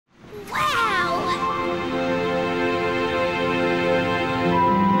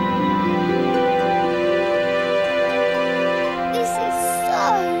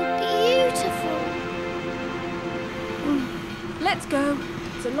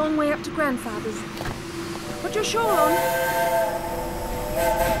long way up to Grandfather's. Put your shawl on.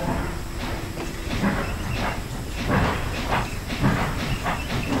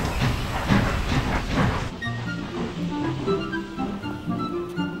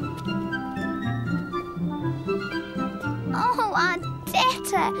 Oh,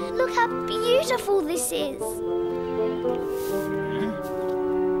 Aunt-Dete, look how beautiful this is.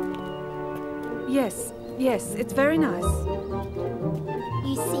 Yes, it's very nice.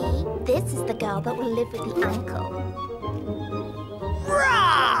 You see, this is the girl that will live with the uncle.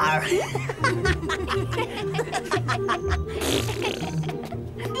 Roar!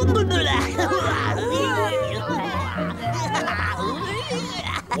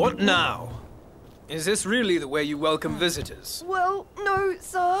 What now? Is this really the way you welcome visitors? Well, no,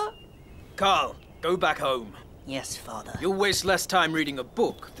 sir. Carl, go back home. Yes, Father. You'll waste less time reading a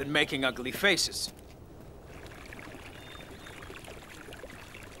book than making ugly faces.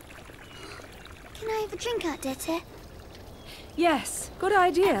 Can I have a drink, Aunt-Dete? Yes, good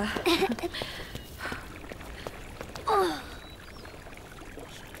idea. Oh.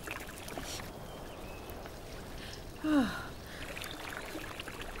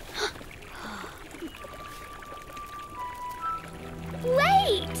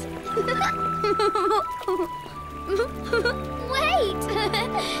 Wait! Wait!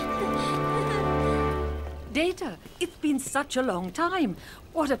 Data, it's been such a long time.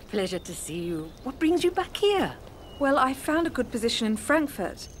 What a pleasure to see you. What brings you back here? Well, I found a good position in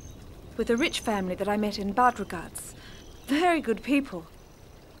Frankfurt with a rich family that I met in Bad Ragaz. Very good people.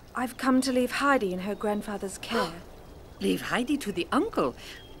 I've come to leave Heidi in her grandfather's care. Leave Heidi to the uncle?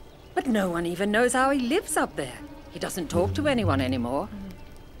 But no one even knows how he lives up there. He doesn't talk to anyone anymore.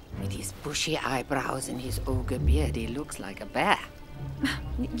 With his bushy eyebrows and his ogre beard, he looks like a bear.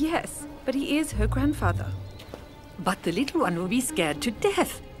 Yes, but he is her grandfather. But the little one will be scared to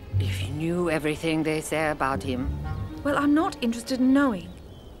death if you knew everything they say about him. Well, I'm not interested in knowing.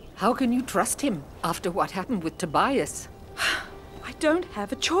 How can you trust him after what happened with Tobias? I don't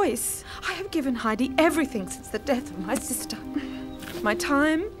have a choice. I have given Heidi everything since the death of my sister. My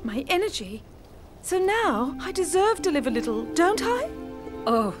time, my energy. So now I deserve to live a little, don't I?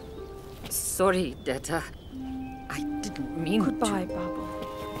 Oh, sorry, Deta. I didn't mean Goodbye, to. Bubble.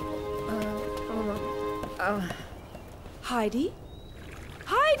 Heidi?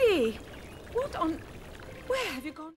 Heidi! What on... Where have you gone?